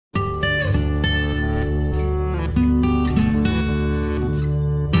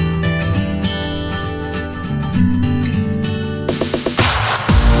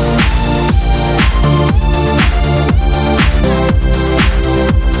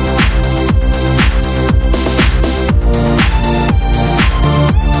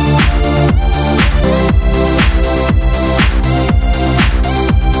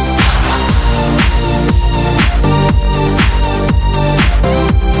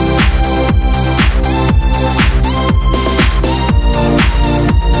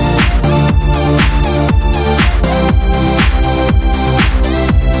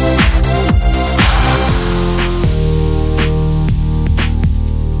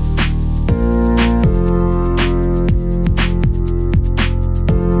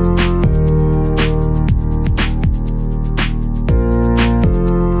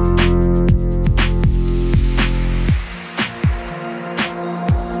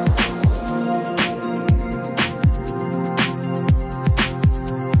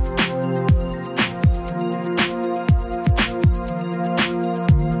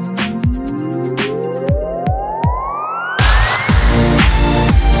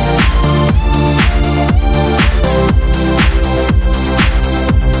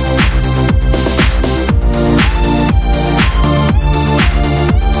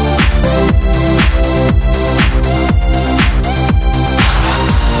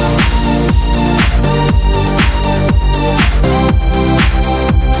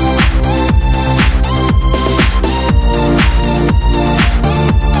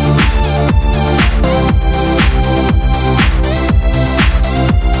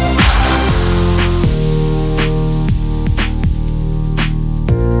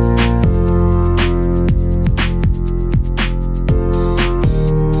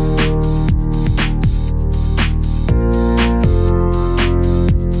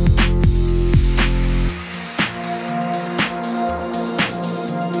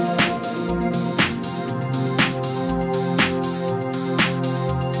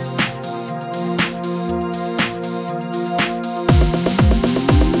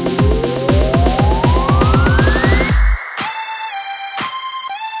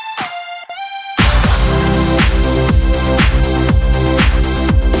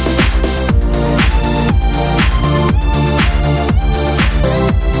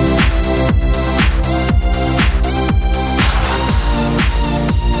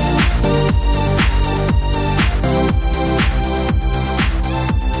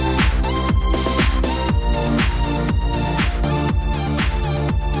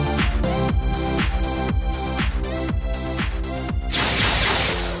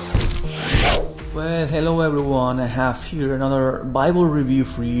Well, hello everyone, I have here another Bible review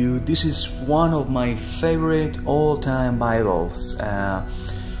for you. This is one of my favorite all-time Bibles. I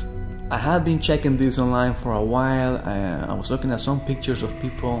have been checking this online for a while. I was looking at some pictures of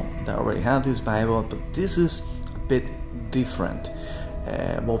people that already have this Bible, but this is a bit different.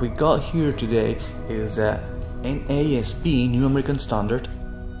 What we got here today is NASB, New American Standard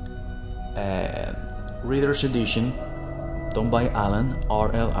Readers Edition, done by Allan,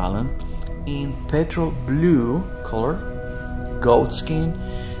 R.L. Allan, in petrol blue color, Goatskin,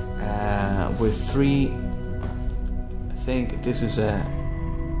 with three, I think this is a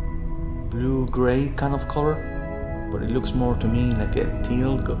blue-gray kind of color, but it looks more to me like a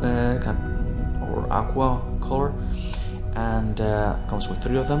teal or aqua color, and comes with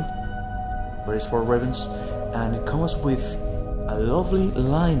three of them, very four ribbons, and it comes with a lovely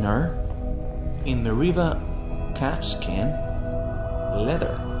liner in Meriva Calfskin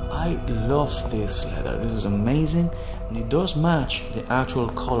leather. I love this leather. This is amazing, and it does match the actual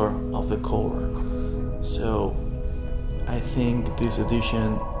color of the cover. So I think this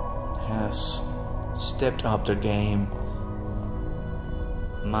edition has stepped up their game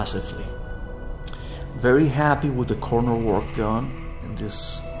massively. Very happy with the corner work done in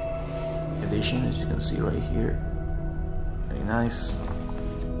this edition, as you can see right here. Very nice.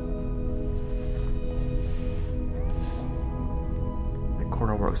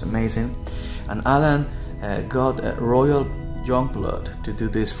 Corner works amazing, and Allan got a royal Jongbloed to do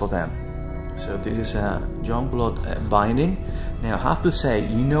this for them. So this is a Jongbloed binding. Now I have to say,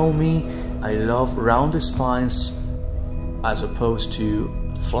 you know me, I love rounded spines as opposed to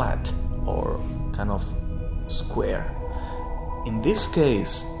flat or kind of square. In this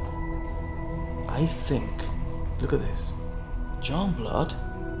case, I think, look at this, Jongbloed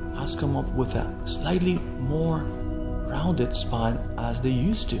has come up with a slightly more rounded spine as they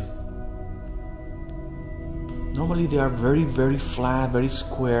used to. Normally they are very flat, very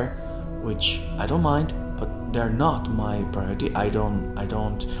square, which I don't mind, but they're not my priority. I don't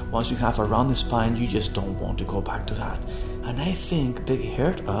once you have a rounded spine, you just don't want to go back to that. And I think they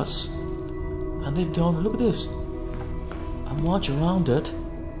heard us and they've done, look at this, a much rounded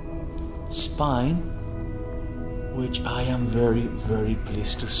spine, which I am very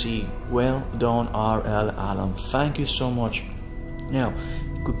pleased to see. Well done, R.L. Allan. Thank you so much. Now,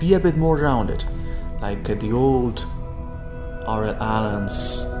 it could be a bit more rounded, like the old R.L.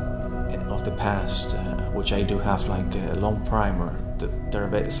 Allans of the past, which I do have, like a long primer. They're a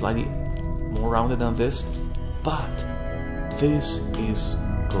bit slightly more rounded than this, but this is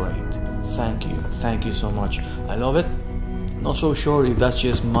great. Thank you so much. I love it. Not so sure if that's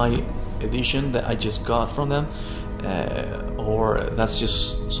just my edition that I just got from them, or that's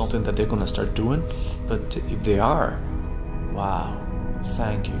just something that they're gonna start doing, but if they are, wow,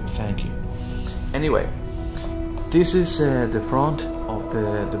 thank you. Anyway, this is the front of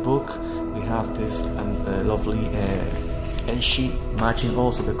the book. We have this lovely end sheet matching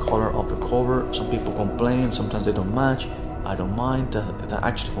also the color of the cover. Some people complain sometimes they don't match. I don't mind. That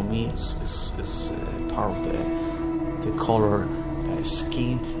actually for me is part of the color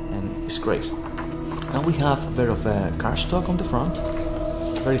scheme, and it's great. Now we have a bit of a cardstock on the front,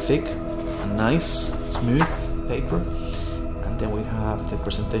 very thick and nice, smooth paper, and then we have the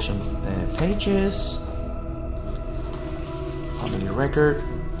presentation pages, family record,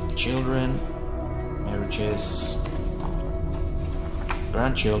 children, marriages,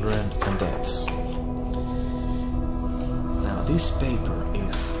 grandchildren, and deaths. Now this paper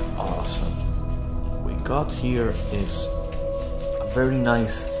is awesome. What we got here is a very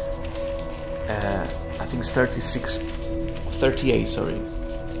nice, I think it's 38, sorry.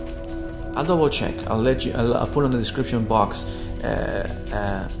 I'll double check. I'll put on the description box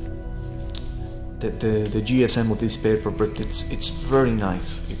the GSM of this paper, but it's very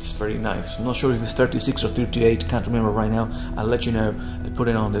nice. It's very nice. I'm not sure if it's 36 or 38. Can't remember right now. I'll let you know. I'll put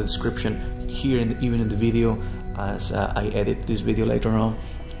it on the description here, even in the video, as I edit this video later on,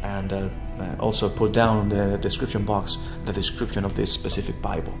 and also put down on the description box the description of this specific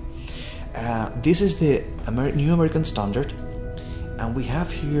Bible. This is the New American Standard, and we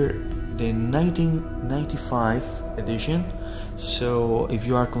have here the 1995 edition. So if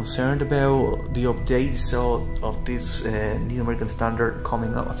you are concerned about the updates of this New American Standard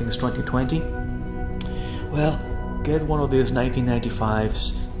coming up, I think it's 2020, well, get one of these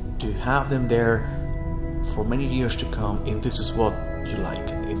 1995s to have them there for many years to come if this is what you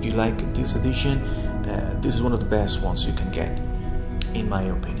like. If you like this edition, this is one of the best ones you can get, in my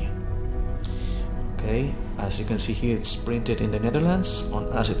opinion. Okay, as you can see here, it's printed in the Netherlands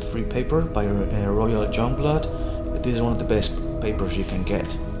on acid-free paper by Royal Jongbloed. This is one of the best papers you can get.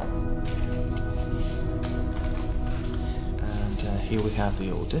 here we have the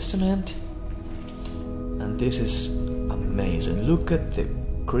Old Testament, and this is amazing. Look at the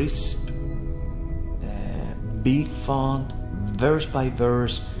crisp, big font, verse by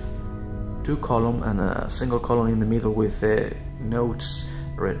verse, 2 column and a single column in the middle with the notes,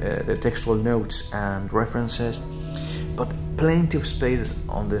 the textual notes and references, but plenty of space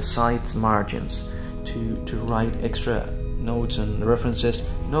on the sides margins to write extra notes and references.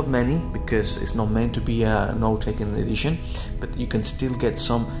 Not many, because it's not meant to be a note-taking edition, but you can still get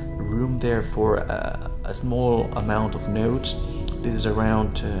some room there for a small amount of notes. This is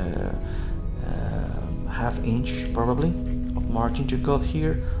around ½ inch probably of margin to cut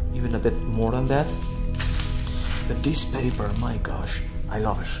here, even a bit more than that. But this paper, my gosh, I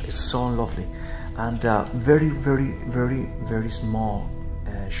love it. It's so lovely, and very, very, very, very small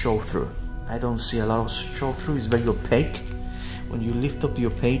show through. I don't see a lot of show through. It's very opaque. When you lift up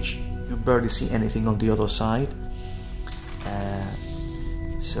your page, you barely see anything on the other side.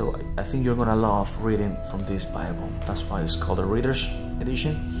 So I think you're gonna love reading from this Bible. That's why it's called a Readers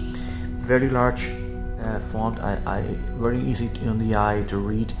Edition. Very large font. Very easy on the eye to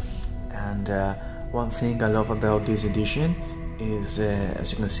read. And one thing I love about this edition is,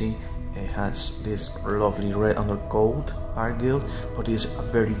 as you can see, it has this lovely red under gold art gilt, but it's a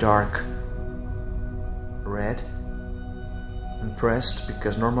very dark red. Impressed,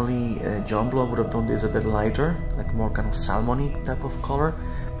 because normally Jongbloed would have done this a bit lighter, like more kind of salmony type of color,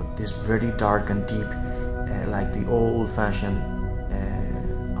 but this very dark and deep, like the old-fashioned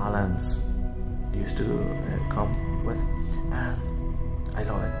Allans used to come with, and I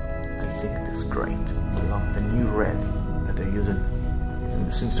love it. I think it is great. I love the new red that they're using.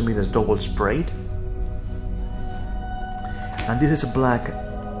 It seems to me there's double sprayed, and this is a black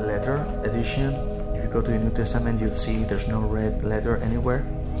letter edition. If you go to the New Testament, you'll see there's no red letter anywhere.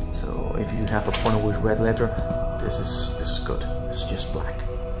 So if you have a problem with red letter, this is good. It's just black.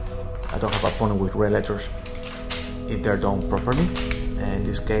 I don't have a problem with red letters if they're done properly. In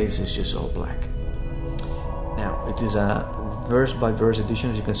this case, it's just all black. Now it is a verse by verse edition,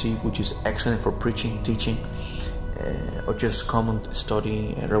 as you can see, which is excellent for preaching, teaching, or just common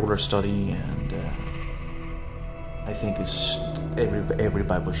study, regular study, and I think it's every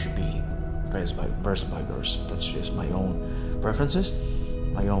Bible should be verse by verse. That's just my own preference.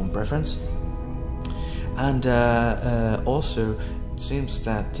 And also it seems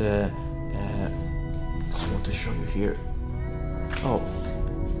that just want to show you here. Oh,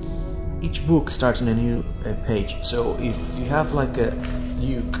 each book starts on a new page. So if you have like a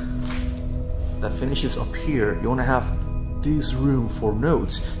Luke that finishes up here, you want to have this room for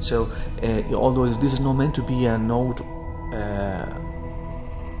notes. So although this is not meant to be a note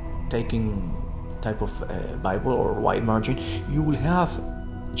taking type of Bible or wide margin, you will have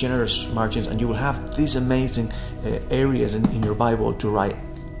generous margins, and you will have these amazing areas in your Bible to write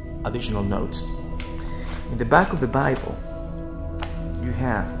additional notes. In the back of the Bible, you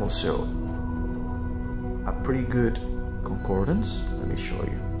have also a pretty good concordance. Let me show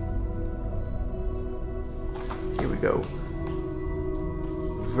you. Here we go.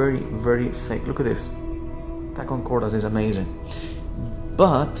 Very, very thick. Look at this. That concordance is amazing.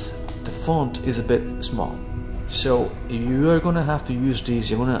 But the font is a bit small. So you are going to have to use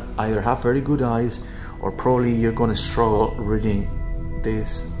these. You're going to either have very good eyes, or probably you're going to struggle reading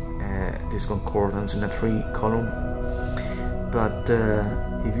this concordance in a 3-column. But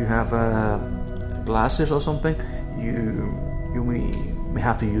if you have glasses or something, you may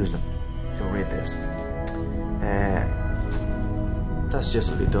have to use them to read this. That's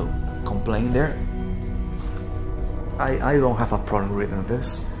just a little complaint there. I don't have a problem reading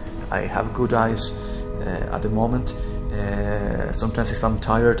this. I have good eyes at the moment. Sometimes if I'm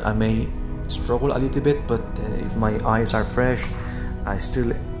tired, I may struggle a little bit, but if my eyes are fresh, I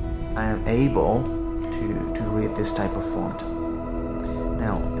am able to read this type of font.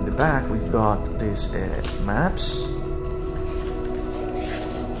 Now in the back we've got these maps.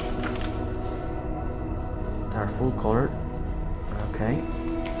 They are full colored. Okay.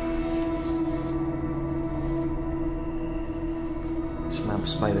 These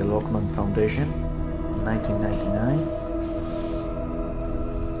maps by the Lockman Foundation, 1999.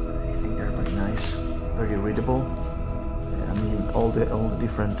 I think they're very nice, very readable. I mean, all the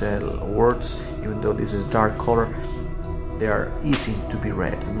different words, even though this is dark color, they are easy to be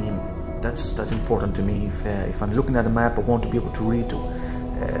read. I mean, that's important to me. If I'm looking at a map, I want to be able to read,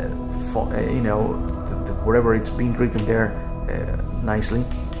 you know, whatever it's being written there nicely,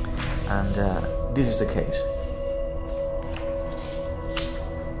 and this is the case.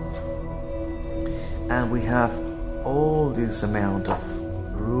 And we have all this amount of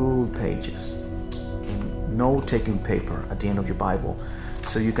rule pages in note-taking paper at the end of your Bible.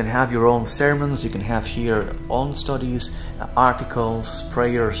 So you can have your own sermons, you can have here own studies, articles,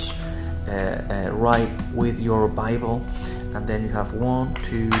 prayers, right with your Bible, and then you have 1,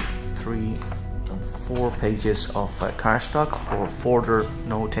 2, 3, and 4 pages of cardstock for further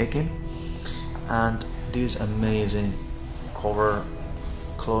note-taking, and this amazing cover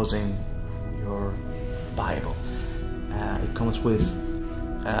closing your Bible. It comes with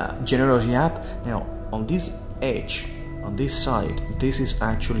generous yap. Now on this edge, on this side, this is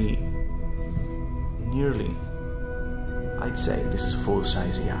actually nearly, I'd say this is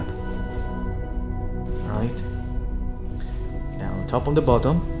full-size yap, right? Now on top and the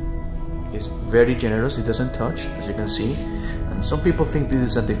bottom is very generous, it doesn't touch, as you can see, and some people think this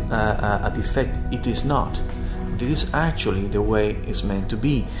is a defect. It is not. This is actually the way it's meant to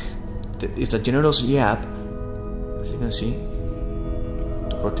be. It's a generous yap, as you can see,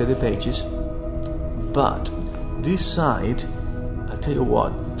 to protect the pages, but this side, I'll tell you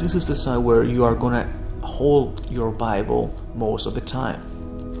what, this is the side where you are gonna hold your Bible most of the time,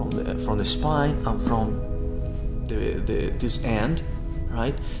 from the spine and from this end,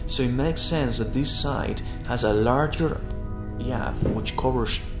 right? So it makes sense that this side has a larger yap which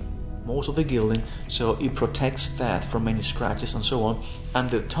covers most of the gilding, so it protects that from any scratches and so on, and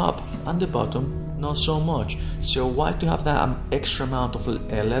the top and the bottom not so much. So why to have that extra amount of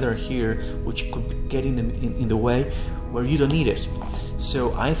leather here which could get in the way where you don't need it?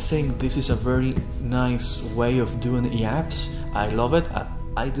 So I think this is a very nice way of doing yaps. I love it.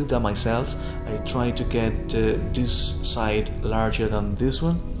 I do that myself. I try to get this side larger than this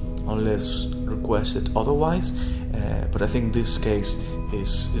one unless requested otherwise, but I think this case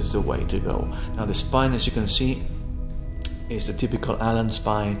is the way to go. Now the spine, as you can see, is the typical Allan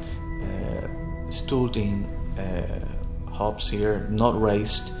spine, stulting hubs here, not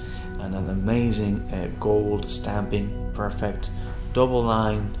raised, and an amazing gold stamping, perfect double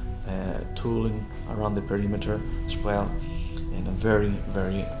line tooling around the perimeter as well, and a very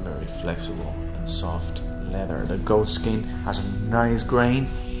flexible and soft leather. The goatskin has a nice grain,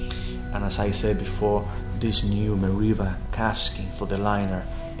 and as I said before, this new Meriva calfskin for the liner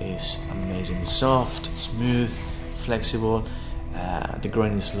is amazing. Soft, smooth, flexible. The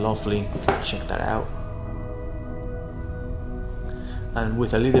grain is lovely. Check that out. And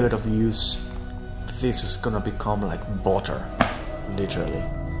with a little bit of use, this is gonna become like butter, literally.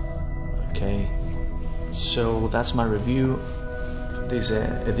 Okay, so that's my review. This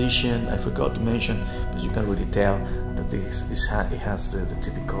edition, I forgot to mention, but you can really tell that it has the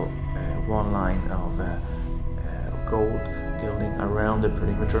typical one line of gold gilding around the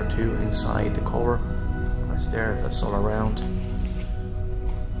perimeter too, inside the cover. That's there, that's all around.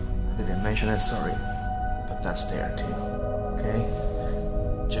 I didn't mention it, sorry, but that's there too. Okay,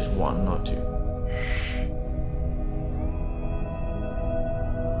 just one, not two.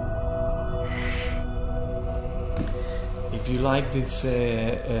 If you like this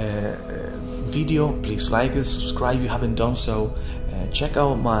video, please like it, subscribe if you haven't done so. Check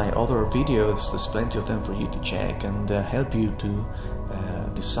out my other videos, there's plenty of them for you to check and help you to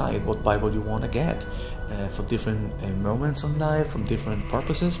decide what Bible you want to get for different moments in life, from different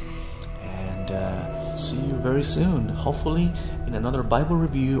purposes. And see you very soon, hopefully in another Bible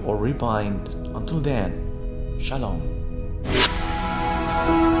review or rebind. Until then, Shalom.